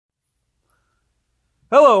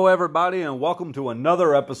Hello everybody and welcome to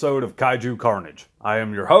another episode of Kaiju Carnage. I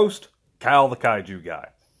am your host, Cal the Kaiju Guy.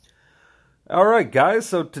 Alright guys,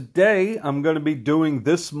 so today I'm going to be doing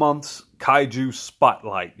this month's Kaiju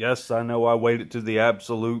Spotlight. Yes, I know I waited to the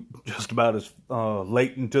absolute, just about as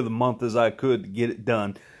late into the month as I could to get it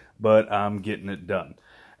done, but I'm getting it done.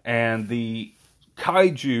 And the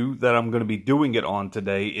Kaiju that I'm going to be doing it on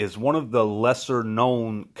today is one of the lesser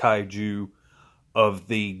known Kaiju of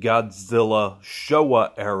the Godzilla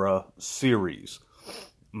Showa era series.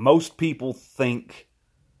 Most people think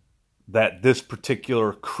that this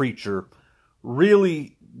particular creature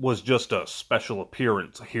really was just a special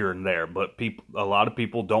appearance here and there, but a lot of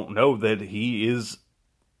people don't know that he is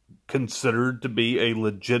considered to be a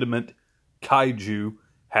legitimate kaiju,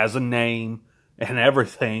 has a name and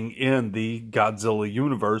everything in the Godzilla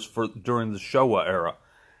universe during the Showa era.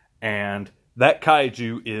 And that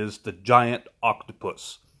kaiju is the giant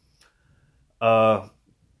octopus. I'm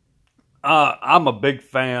a big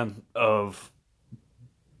fan of,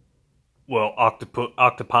 well,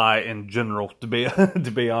 octopi in general, to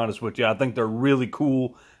be honest with you. I think they're really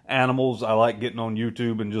cool animals. I like getting on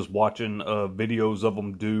YouTube and just watching videos of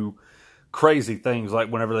them do crazy things,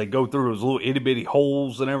 like whenever they go through those little itty-bitty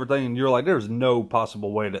holes and everything, and you're like, there's no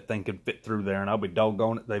possible way that thing can fit through there, and I'll be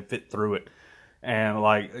doggone it, they fit through it. And,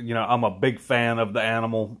 like, you know, I'm a big fan of the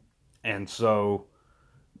animal. And so,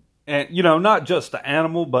 and, you know, not just the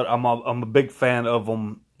animal, but I'm a big fan of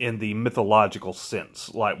them in the mythological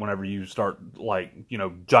sense. Like, whenever you start, like, you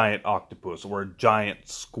know, giant octopus or a giant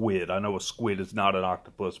squid. I know a squid is not an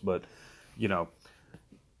octopus, but, you know,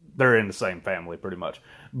 they're in the same family pretty much.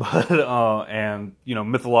 But, and, you know,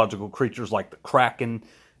 mythological creatures like the Kraken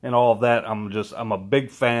and all of that. I'm a big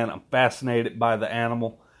fan. I'm fascinated by the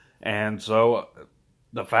animal. And so,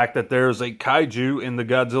 the fact that there's a kaiju in the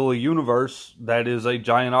Godzilla universe that is a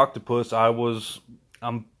giant octopus,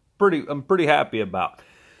 I'm pretty happy about.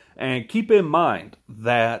 And keep in mind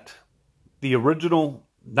that the original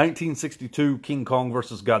 1962 King Kong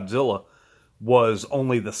vs. Godzilla was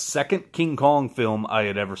only the second King Kong film I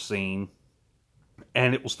had ever seen,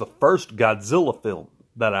 and it was the first Godzilla film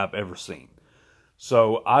that I've ever seen.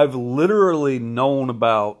 So, I've literally known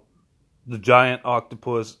about the giant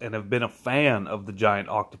octopus and have been a fan of the giant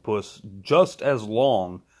octopus just as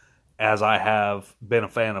long as I have been a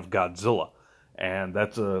fan of Godzilla. And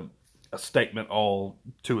that's a statement all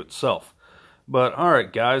to itself. But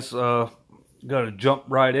alright guys, gotta jump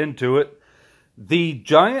right into it. The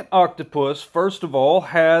giant octopus, first of all,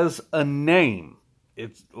 has a name.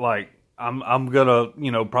 It's like, I'm gonna,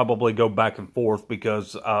 you know, probably go back and forth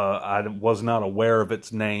because I was not aware of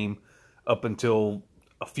its name up until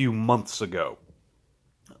a few months ago,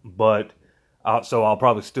 but so I'll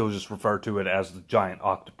probably still just refer to it as the giant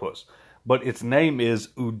octopus. But its name is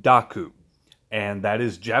Udaku, and that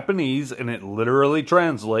is Japanese, and it literally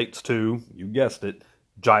translates to, you guessed it,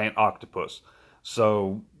 giant octopus.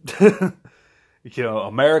 So, you know,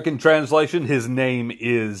 American translation, his name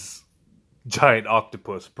is giant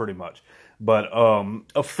octopus, pretty much. But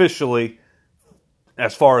officially,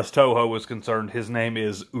 as far as Toho is concerned, his name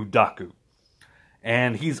is Udaku.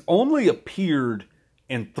 And he's only appeared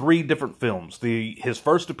in 3 different films. His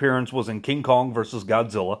first appearance was in King Kong vs.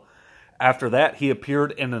 Godzilla. After that, he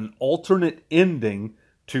appeared in an alternate ending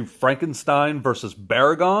to Frankenstein vs.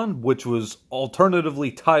 Baragon, which was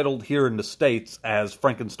alternatively titled here in the States as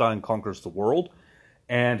Frankenstein Conquers the World.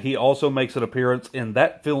 And he also makes an appearance in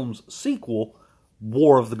that film's sequel,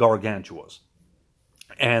 War of the Gargantuas.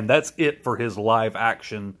 And that's it for his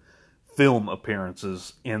live-action film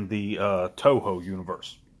appearances in the Toho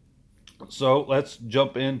universe. So let's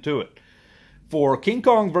jump into it. For King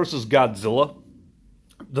Kong vs. Godzilla,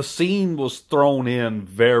 the scene was thrown in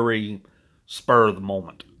very spur of the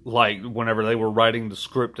moment. Like whenever they were writing the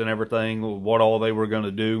script and everything, what all they were going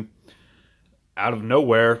to do, out of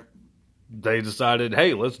nowhere, they decided,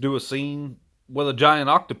 hey, let's do a scene with a giant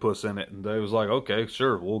octopus in it. And they was like, okay,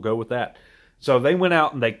 sure, we'll go with that. So they went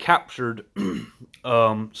out and they captured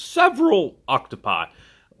several octopi.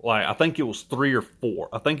 Like, I think it was 3 or 4.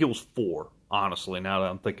 I think it was 4, honestly, now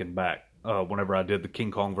that I'm thinking back, whenever I did the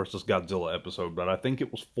King Kong vs. Godzilla episode. But I think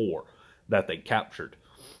it was 4 that they captured.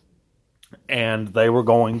 And they were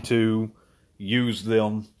going to use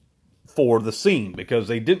them for the scene because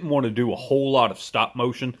they didn't want to do a whole lot of stop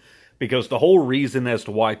motion. Because the whole reason as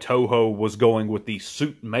to why Toho was going with the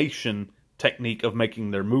suitmation technique of making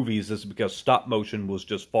their movies is because stop motion was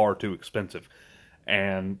just far too expensive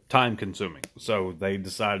and time consuming. So they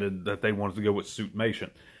decided that they wanted to go with suitmation.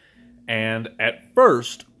 And at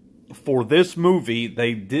first, for this movie,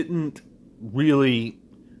 they didn't really,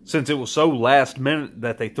 since it was so last minute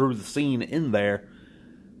that they threw the scene in there,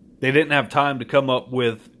 they didn't have time to come up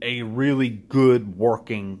with a really good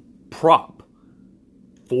working prop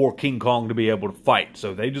for King Kong to be able to fight.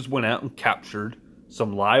 So they just went out and captured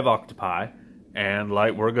some live octopi and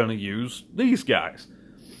like, we're going to use these guys.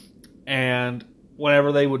 And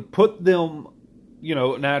whenever they would put them, you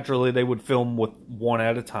know, naturally they would film with one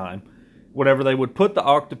at a time. Whenever they would put the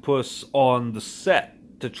octopus on the set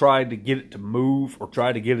to try to get it to move or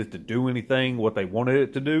try to get it to do anything, what they wanted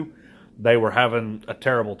it to do, they were having a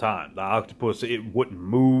terrible time. The octopus, it wouldn't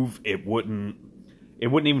move, it wouldn't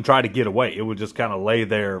even try to get away. It would just kind of lay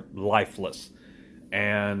there lifeless.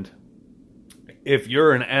 And if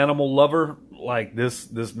you're an animal lover, like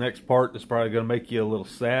this next part is probably going to make you a little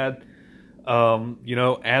sad. You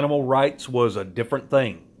know, animal rights was a different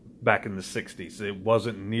thing back in the 60s. It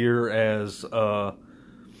wasn't near as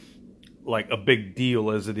like a big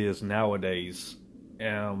deal as it is nowadays.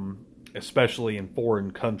 Especially in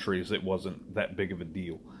foreign countries, it wasn't that big of a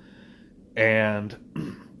deal. And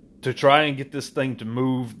to try and get this thing to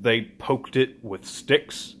move, they poked it with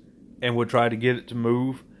sticks and would try to get it to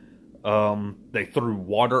move. They threw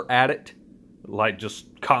water at it, like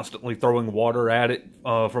just constantly throwing water at it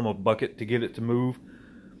from a bucket to get it to move.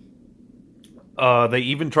 They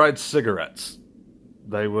even tried cigarettes.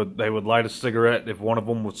 They would light a cigarette. If one of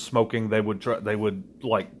them was smoking, they would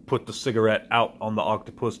like put the cigarette out on the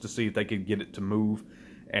octopus to see if they could get it to move,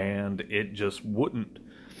 and it just wouldn't.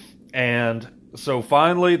 And so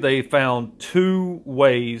finally they found two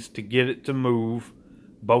ways to get it to move.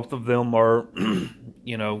 Both of them are,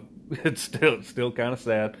 you know, it's still kind of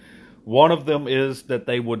sad. One of them is that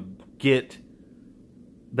they would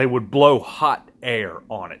blow hot air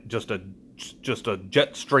on it, just a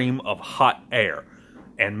jet stream of hot air,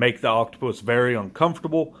 and make the octopus very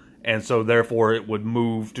uncomfortable, and so therefore it would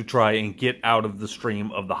move to try and get out of the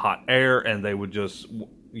stream of the hot air, and they would just,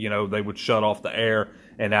 you know, they would shut off the air,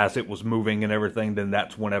 and as it was moving and everything, then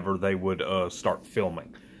that's whenever they would start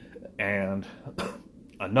filming. And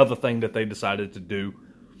another thing that they decided to do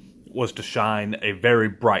was to shine a very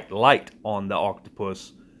bright light on the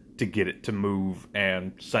octopus to get it to move,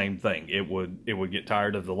 and same thing. It would get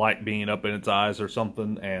tired of the light being up in its eyes or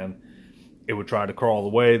something, and it would try to crawl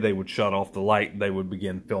away. They would shut off the light, they would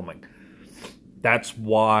begin filming. That's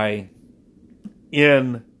why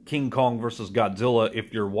in King Kong vs. Godzilla,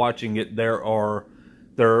 if you're watching it, there are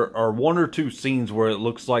one or two scenes where it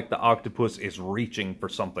looks like the octopus is reaching for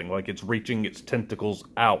something, like it's reaching its tentacles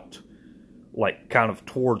out, like kind of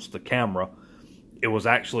towards the camera. It was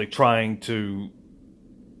actually trying to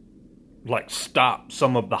like stop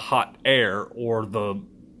some of the hot air, or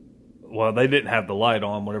well, they didn't have the light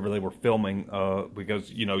on whenever they were filming,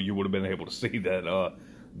 because, you know, you would have been able to see that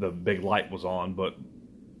the big light was on, but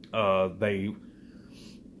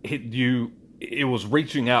it was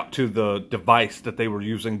reaching out to the device that they were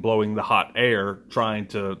using, blowing the hot air, trying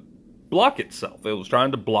to block itself. It was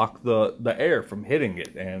trying to block the air from hitting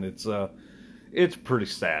it, and it's pretty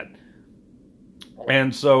sad.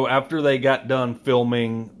 And so after they got done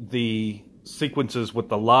filming the sequences with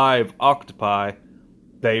the live octopi,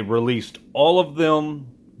 they released all of them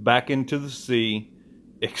back into the sea,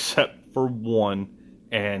 except for one,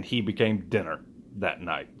 and he became dinner that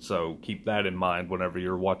night. So keep that in mind whenever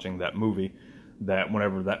you're watching that movie, that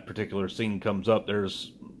whenever that particular scene comes up,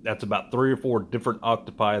 that's about 3 or 4 different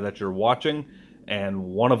octopi that you're watching, and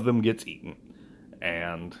one of them gets eaten.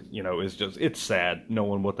 And, you know, it's sad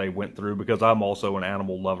knowing what they went through, because I'm also an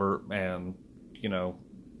animal lover, and, you know,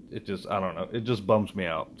 I don't know, it just bums me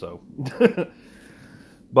out, so.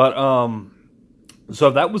 But,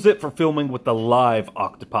 so that was it for filming with the live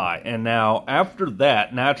octopi. And now, after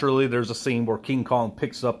that, naturally, there's a scene where King Kong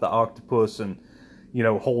picks up the octopus and, you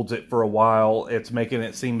know, holds it for a while. It's making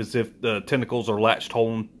it seem as if the tentacles are latched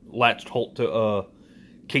hold to,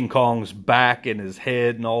 King Kong's back and his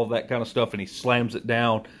head and all of that kind of stuff, and he slams it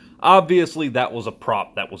down. Obviously, that was a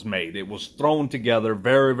prop that was made. It was thrown together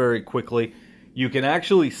very, very quickly. You can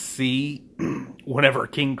actually see, whenever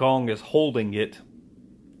King Kong is holding it,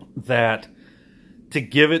 that to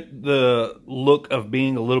give it the look of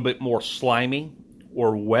being a little bit more slimy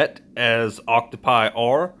or wet, as octopi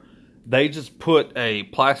are, they just put a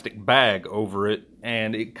plastic bag over it,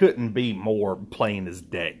 and it couldn't be more plain as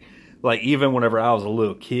day. Like, even whenever I was a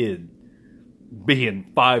little kid,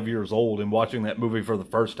 being 5 years old and watching that movie for the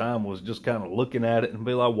first time, was just kind of looking at it and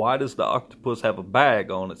be like, why does the octopus have a bag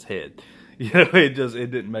on its head? You know, it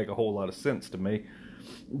didn't make a whole lot of sense to me.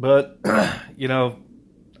 But, you know,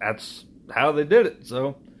 that's how they did it.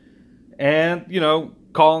 So, and, you know,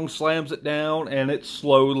 Kong slams it down and it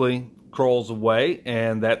slowly crawls away.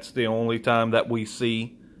 And that's the only time that we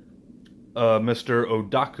see Mr.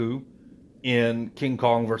 Odaku in King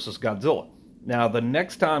Kong versus Godzilla. Now, the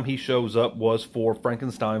next time he shows up was for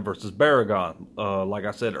Frankenstein versus Baragon. Like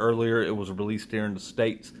I said earlier, it was released here in the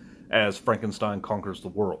States as Frankenstein Conquers the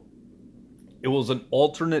World. It was an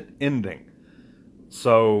alternate ending.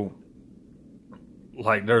 So,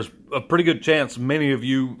 like, there's a pretty good chance many of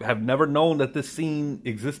you have never known that this scene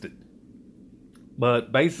existed.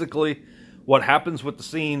 But basically, what happens with the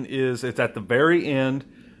scene is it's at the very end.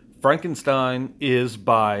 Frankenstein is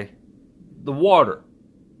by the water.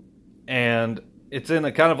 And it's in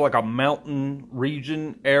a kind of like a mountain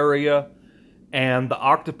region area. And the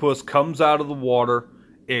octopus comes out of the water.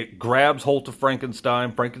 It grabs hold of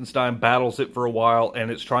Frankenstein. Frankenstein battles it for a while.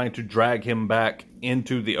 And it's trying to drag him back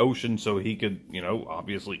into the ocean so he could,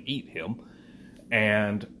 obviously eat him.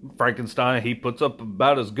 And Frankenstein, he puts up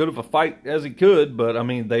about as good of a fight as he could. But,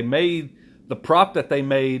 they made the prop that they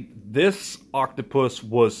made. This octopus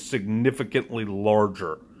was significantly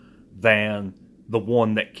larger than the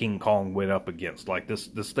one that King Kong went up against. Like, this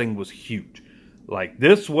thing was huge. Like,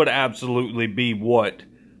 this would absolutely be what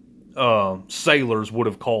sailors would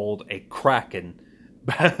have called a kraken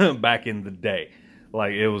back in the day.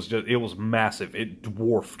 Like, it was massive. It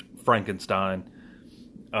dwarfed Frankenstein.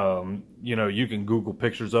 You can Google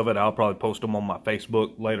pictures of it. I'll probably post them on my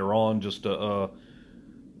Facebook later on just to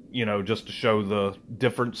show the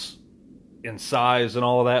difference in size and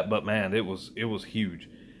all of that. But man, it was huge.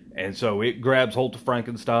 And so it grabs hold of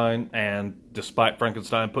Frankenstein, and despite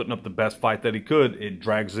Frankenstein putting up the best fight that he could, it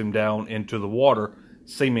drags him down into the water,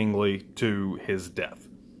 seemingly to his death.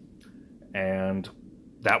 And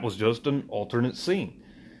that was just an alternate scene.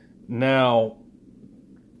 Now,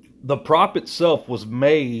 the prop itself was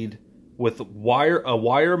made with a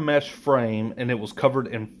wire mesh frame, and it was covered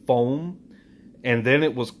in foam, and then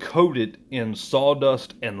it was coated in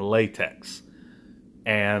sawdust and latex.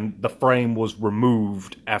 And the frame was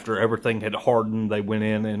removed after everything had hardened. They went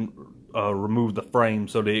in and removed the frame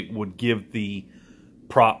so that it would give the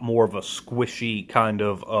prop more of a squishy kind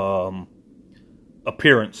of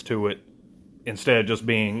appearance to it, instead of just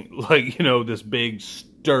being like, this big,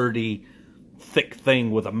 sturdy, thick thing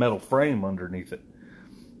with a metal frame underneath it.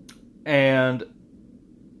 And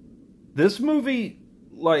this movie,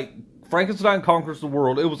 like Frankenstein Conquers the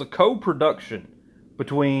World, it was a co-production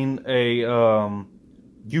between a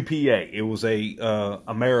UPA. It was a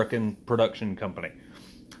American production company.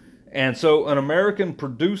 And so an American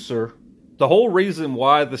producer, the whole reason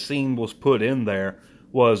why the scene was put in there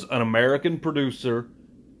was an American producer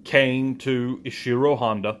came to Ishiro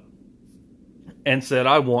Honda and said,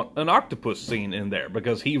 I want an octopus scene in there,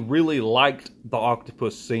 because he really liked the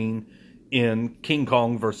octopus scene in King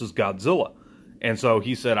Kong versus Godzilla. And so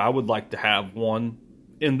he said, I would like to have one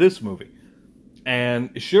in this movie.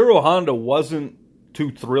 And Ishiro Honda wasn't too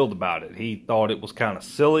thrilled about it. He thought it was kind of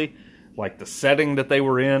silly. Like, the setting that they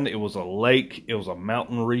were in, it was a lake, it was a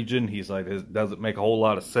mountain region. He's like, it doesn't make a whole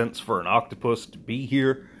lot of sense for an octopus to be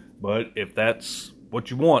here, but if that's what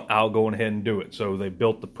you want, I'll go ahead and do it. So they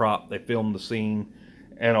built the prop, they filmed the scene,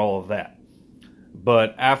 and all of that.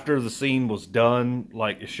 But after the scene was done,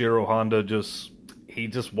 like, Ishiro Honda he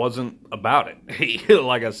just wasn't about it. He,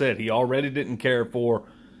 like I said, he already didn't care for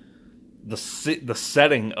the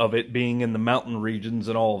setting of it being in the mountain regions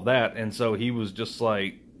and all of that. And so he was just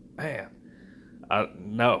like, man,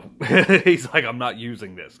 no. He's like, I'm not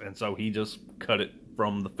using this. And so he just cut it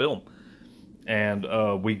from the film. And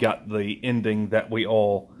we got the ending that we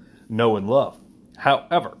all know and love.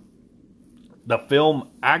 However, the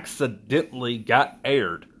film accidentally got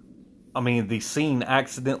aired. The scene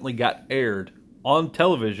accidentally got aired on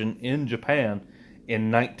television in Japan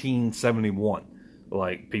in 1971.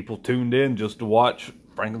 Like, people tuned in just to watch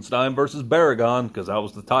Frankenstein versus Baragon, because that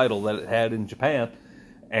was the title that it had in Japan.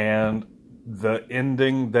 And the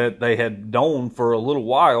ending that they had known for a little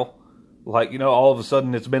while, like, all of a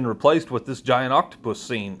sudden it's been replaced with this giant octopus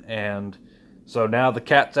scene. And so now the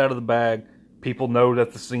cat's out of the bag. People know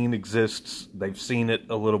that the scene exists. They've seen it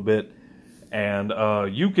a little bit. And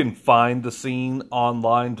you can find the scene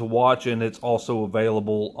online to watch, and it's also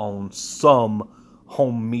available on some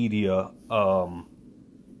home media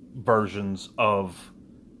versions of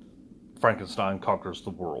Frankenstein Conquers the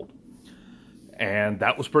World. And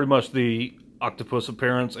that was pretty much the octopus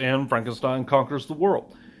appearance in Frankenstein Conquers the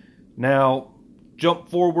World. Now, jump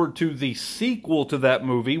forward to the sequel to that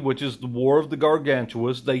movie, which is The War of the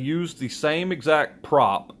Gargantuas. They used the same exact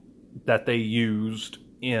prop that they used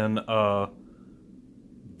in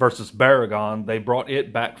versus Baragon. They brought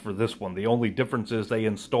it back for this one. The only difference is they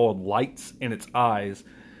installed lights in its eyes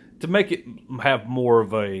to make it have more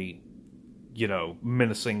of a,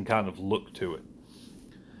 menacing kind of look to it.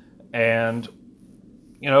 And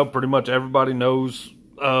pretty much everybody knows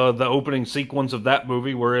the opening sequence of that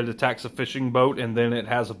movie where it attacks a fishing boat and then it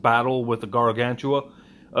has a battle with the Gargantua,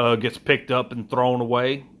 gets picked up and thrown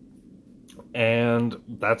away, and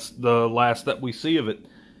that's the last that we see of it.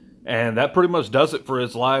 And that pretty much does it for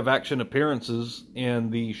his live-action appearances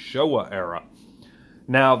in the Showa era.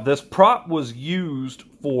 Now, this prop was used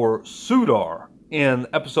for Sudar in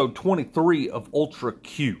episode 23 of Ultra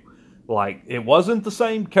Q. Like, it wasn't the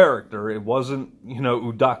same character. It wasn't,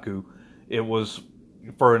 Udaku. It was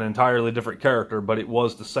for an entirely different character, but it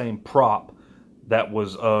was the same prop that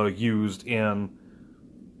was used in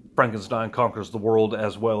Frankenstein Conquers the World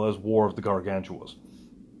as well as War of the Gargantuas.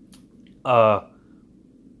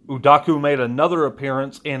 Udaku made another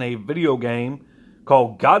appearance in a video game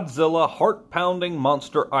called Godzilla Heart-Pounding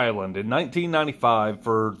Monster Island in 1995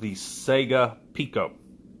 for the Sega Pico.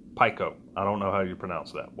 I don't know how you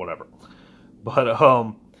pronounce that, whatever.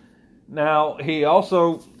 But, now, he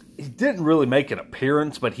didn't really make an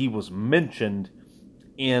appearance, but he was mentioned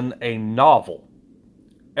in a novel.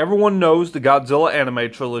 Everyone knows the Godzilla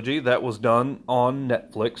anime trilogy that was done on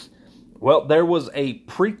Netflix. Well, there was a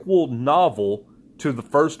prequel novel to the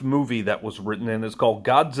first movie that was written, and it's called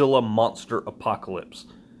Godzilla Monster Apocalypse.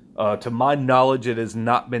 To my knowledge, it has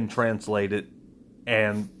not been translated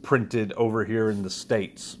and printed over here in the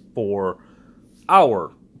States for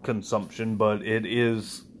our consumption, but it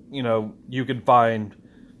is, you can find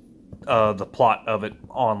the plot of it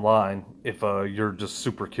online if you're just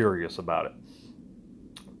super curious about it.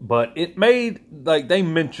 But it they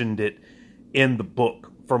mentioned it in the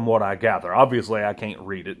book, from what I gather. Obviously, I can't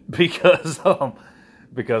read it because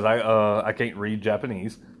I can't read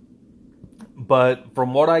Japanese. But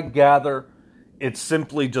from what I gather, it's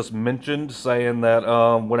simply just mentioned, saying that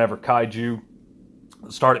whenever kaiju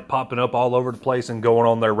started popping up all over the place and going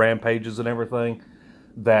on their rampages and everything,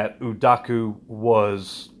 that Udaku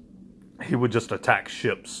he would just attack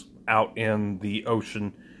ships out in the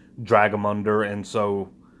ocean, drag them under, and so,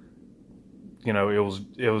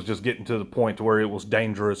 it was just getting to the point where it was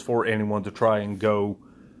dangerous for anyone to try and go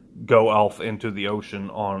off into the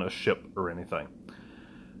ocean on a ship or anything.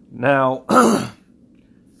 Now,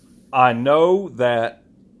 I know that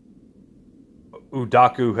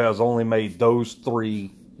Udaku has only made those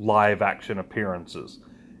 3 live-action appearances,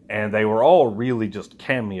 and they were all really just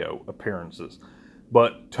cameo appearances.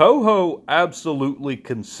 But Toho absolutely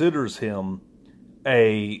considers him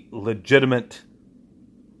a legitimate,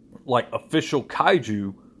 official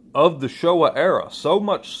kaiju of the Showa era. So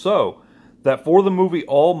much so that for the movie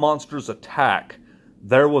All Monsters Attack,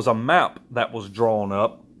 there was a map that was drawn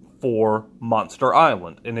up for Monster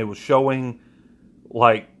Island. And it was showing,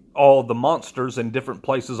 all the monsters in different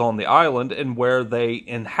places on the island and where they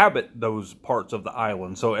inhabit those parts of the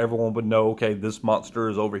island. So everyone would know, okay, this monster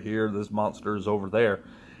is over here, this monster is over there.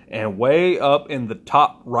 And way up in the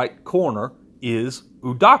top right corner is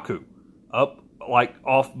Udaku, up,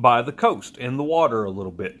 off by the coast, in the water a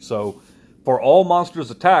little bit. So for All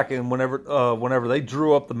Monsters Attack, and whenever they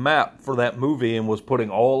drew up the map for that movie and was putting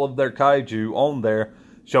all of their kaiju on there,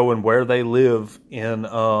 showing where they live in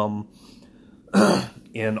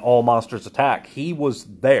in All Monsters Attack, he was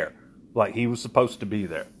there. He was supposed to be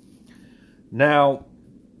there. Now,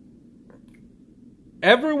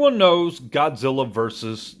 everyone knows Godzilla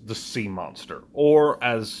versus the Sea Monster, or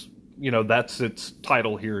as, that's its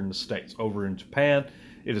title here in the States. Over in Japan,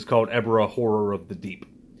 it is called Ebirah Horror of the Deep.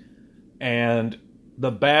 And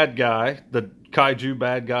the bad guy, the kaiju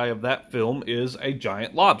bad guy of that film, is a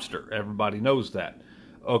giant lobster. Everybody knows that.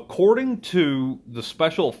 According to the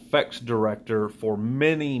special effects director for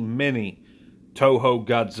many, many Toho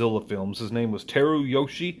Godzilla films, his name was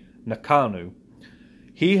Teruyoshi Nakano,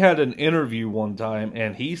 he had an interview one time,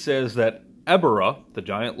 and he says that Ebirah, the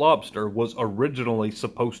giant lobster, was originally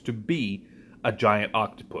supposed to be a giant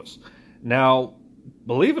octopus. Now,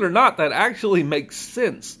 believe it or not, that actually makes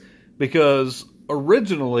sense, because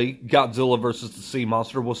originally, Godzilla vs. the Sea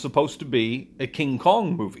Monster was supposed to be a King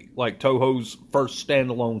Kong movie, like Toho's first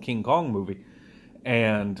standalone King Kong movie.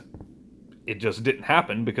 And it just didn't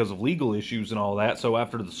happen because of legal issues and all that. So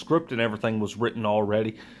after the script and everything was written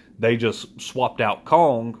already, they just swapped out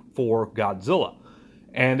Kong for Godzilla.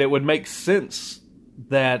 And it would make sense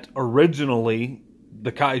that originally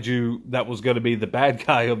the kaiju that was going to be the bad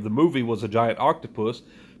guy of the movie was a giant octopus,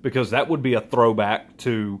 because that would be a throwback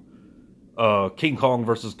to King Kong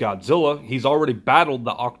versus Godzilla. He's already battled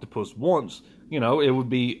the octopus once. It would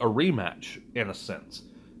be a rematch in a sense.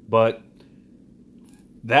 But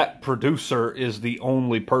that producer is the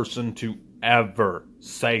only person to ever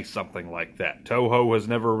say something like that. Toho has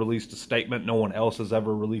never released a statement. No one else has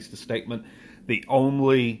ever released a statement. The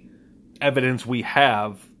only evidence we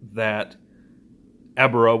have that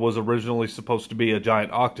Ebirah was originally supposed to be a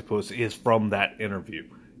giant octopus is from that interview.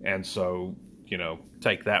 And so,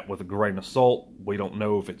 take that with a grain of salt. We don't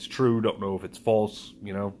know if it's true, don't know if it's false,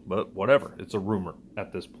 but whatever. It's a rumor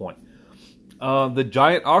at this point. The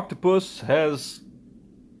giant octopus has,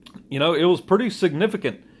 it was pretty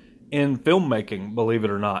significant in filmmaking, believe it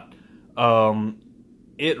or not.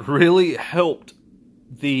 It really helped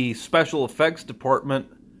the special effects department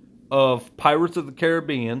of Pirates of the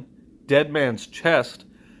Caribbean, Dead Man's Chest,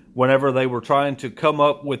 whenever they were trying to come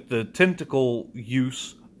up with the tentacle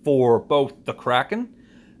use for both the Kraken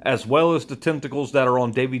as well as the tentacles that are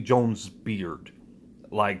on Davy Jones' beard.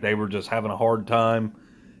 Like, they were just having a hard time,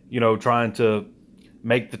 trying to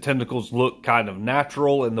make the tentacles look kind of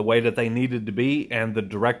natural in the way that they needed to be, and the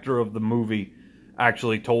director of the movie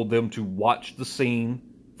actually told them to watch the scene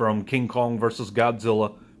from King Kong versus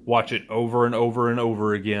Godzilla, watch it over and over and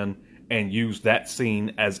over again, and use that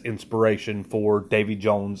scene as inspiration for Davy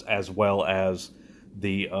Jones as well as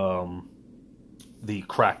the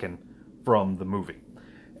Kraken from the movie.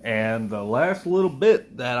 And the last little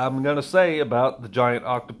bit that I'm going to say about the giant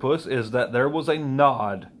octopus is that there was a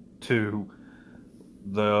nod to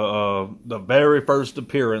the very first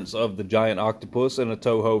appearance of the giant octopus in a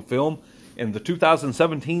Toho film in the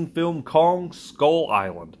 2017 film Kong Skull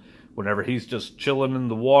Island. Whenever he's just chilling in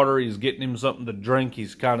the water, he's getting him something to drink,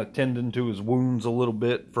 he's kind of tending to his wounds a little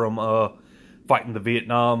bit from fighting the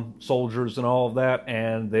Vietnam soldiers and all of that,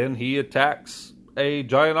 and then he attacks a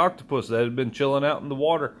giant octopus that had been chilling out in the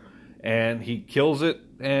water, and he kills it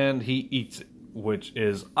and he eats it, which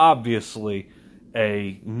is obviously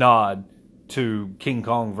a nod to King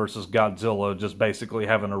Kong versus Godzilla, just basically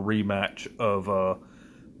having a rematch of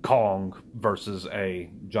Kong versus a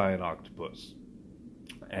giant octopus.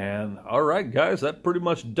 And alright guys, that pretty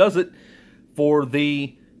much does it for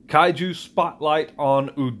the Kaiju Spotlight on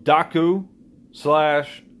Udaku /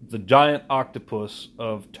 the Giant Octopus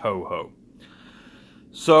of Toho.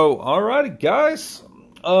 So, alrighty guys,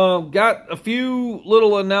 got a few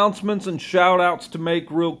little announcements and shout outs to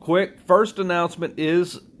make real quick. First announcement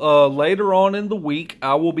is, later on in the week,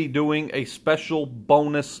 I will be doing a special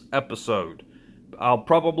bonus episode. I'll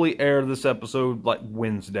probably air this episode like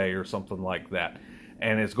Wednesday or something like that.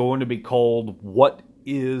 And it's going to be called, What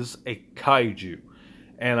is a Kaiju?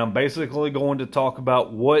 And I'm basically going to talk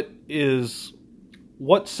about what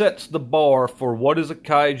sets the bar for what is a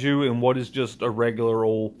kaiju and what is just a regular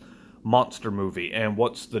old monster movie, and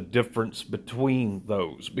what's the difference between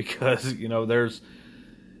those. Because, there's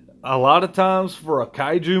a lot of times for a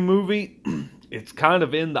kaiju movie, it's kind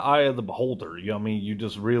of in the eye of the beholder. You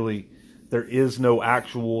just really, there is no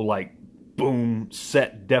actual, boom,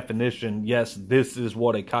 set definition. Yes, this is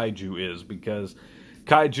what a kaiju is, because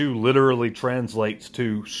kaiju literally translates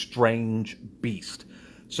to strange beast.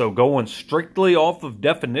 So going strictly off of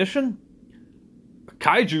definition, a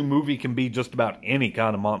kaiju movie can be just about any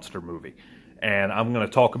kind of monster movie. And I'm going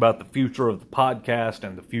to talk about the future of the podcast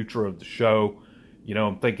and the future of the show.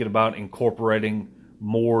 I'm thinking about incorporating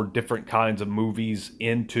more different kinds of movies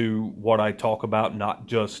into what I talk about, not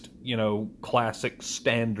just, classic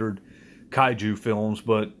standard kaiju films,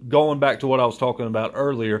 but going back to what I was talking about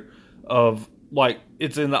earlier of,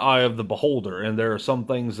 it's in the eye of the beholder, and there are some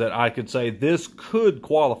things that I could say this could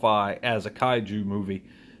qualify as a kaiju movie,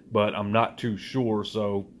 but I'm not too sure,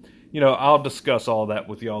 so, I'll discuss all that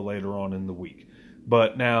with y'all later on in the week.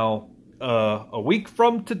 But now, a week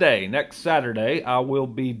from today, next Saturday, I will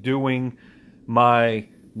be doing my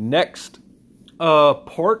next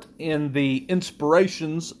part in the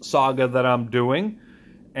Inspirations saga that I'm doing.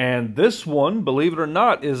 And this one, believe it or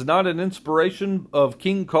not, is not an inspiration of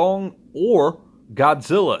King Kong or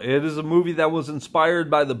Godzilla. It is a movie that was inspired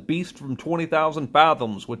by the Beast from 20,000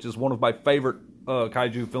 Fathoms, which is one of my favorite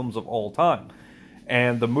kaiju films of all time.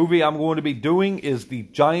 And the movie I'm going to be doing is The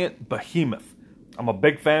Giant Behemoth. I'm a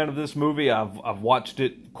big fan of this movie. I've watched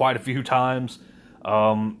it quite a few times.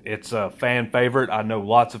 It's a fan favorite. I know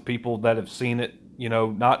lots of people that have seen it,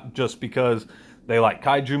 not just because they like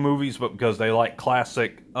kaiju movies, but because they like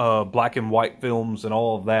classic black and white films and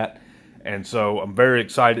all of that. And so I'm very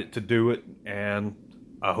excited to do it, and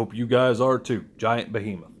I hope you guys are too. Giant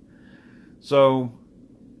Behemoth. So,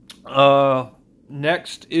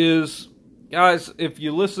 next is, guys, if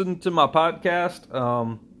you listen to my podcast,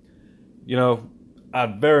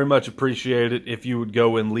 I'd very much appreciate it if you would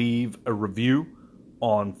go and leave a review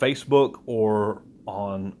on Facebook or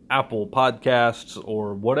on Apple Podcasts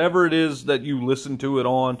or whatever it is that you listen to it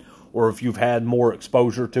on, or if you've had more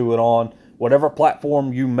exposure to it on, whatever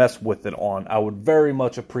platform you mess with it on. I would very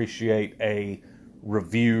much appreciate a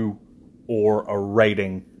review or a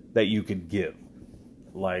rating that you could give.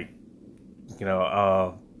 Like, you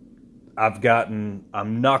know,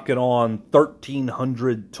 I'm knocking on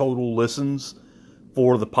 1,300 total listens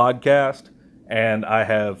for the podcast, and I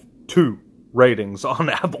have 2 ratings on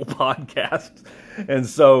Apple Podcasts. And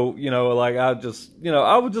so, you know, like, I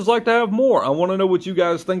would just like to have more. I want to know what you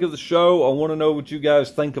guys think of the show. I want to know what you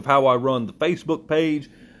guys think of how I run the Facebook page.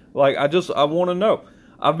 Like, I want to know.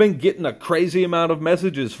 I've been getting a crazy amount of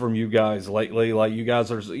messages from you guys lately. Like, you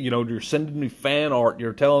guys are, you know, you're sending me fan art.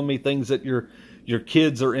 You're telling me things that your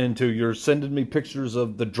kids are into. You're sending me pictures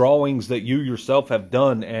of the drawings that you yourself have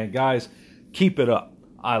done. And guys, keep it up.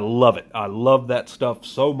 I love it. I love that stuff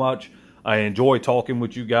so much. I enjoy talking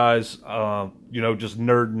with you guys, you know, just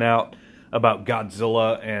nerding out about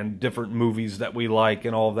Godzilla and different movies that we like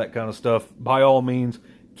and all of that kind of stuff. By all means,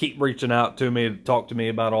 keep reaching out to me to talk to me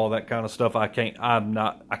about all that kind of stuff. I can't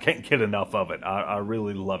get enough of it. I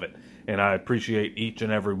really love it. And I appreciate each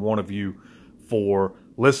and every one of you for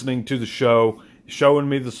listening to the show, showing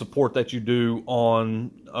me the support that you do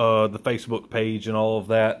on the Facebook page and all of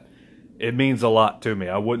that. It means a lot to me.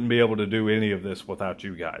 I wouldn't be able to do any of this without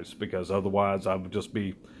you guys, because otherwise I would just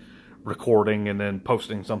be recording and then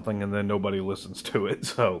posting something and then nobody listens to it.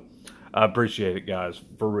 So I appreciate it, guys,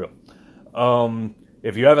 for real.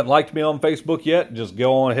 If you haven't liked me on Facebook yet, just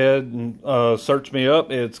go on ahead and search me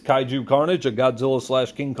up. It's Kaiju Carnage, a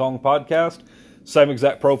Godzilla / King Kong podcast. Same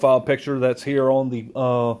exact profile picture that's here on the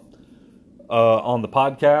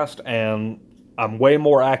podcast, and I'm way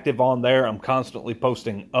more active on there. I'm constantly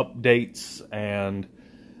posting updates and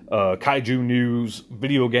kaiju news,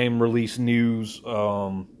 video game release news,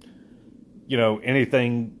 you know,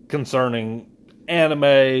 anything concerning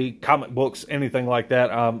anime, comic books, anything like that.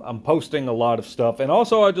 I'm posting a lot of stuff. And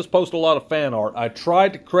also, I just post a lot of fan art. I try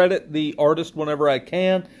to credit the artist whenever I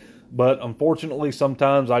can, but unfortunately,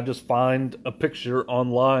 sometimes I just find a picture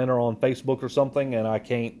online or on Facebook or something, and I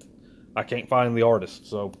can't find the artist.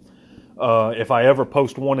 So if I ever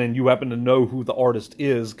post one and you happen to know who the artist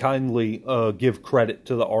is, kindly give credit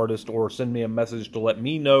to the artist or send me a message to let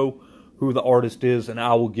me know who the artist is, and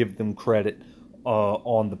I will give them credit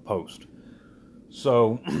on the post.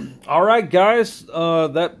 So, all right, guys,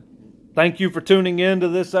 thank you for tuning in to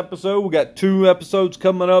this episode. We got 2 episodes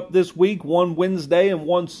coming up this week, one Wednesday and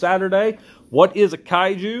one Saturday. What is a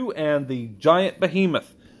kaiju and the giant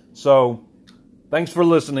behemoth? So, thanks for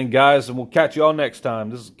listening, guys, and we'll catch you all next time.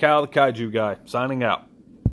 This is Cal the Kaiju Guy, signing out.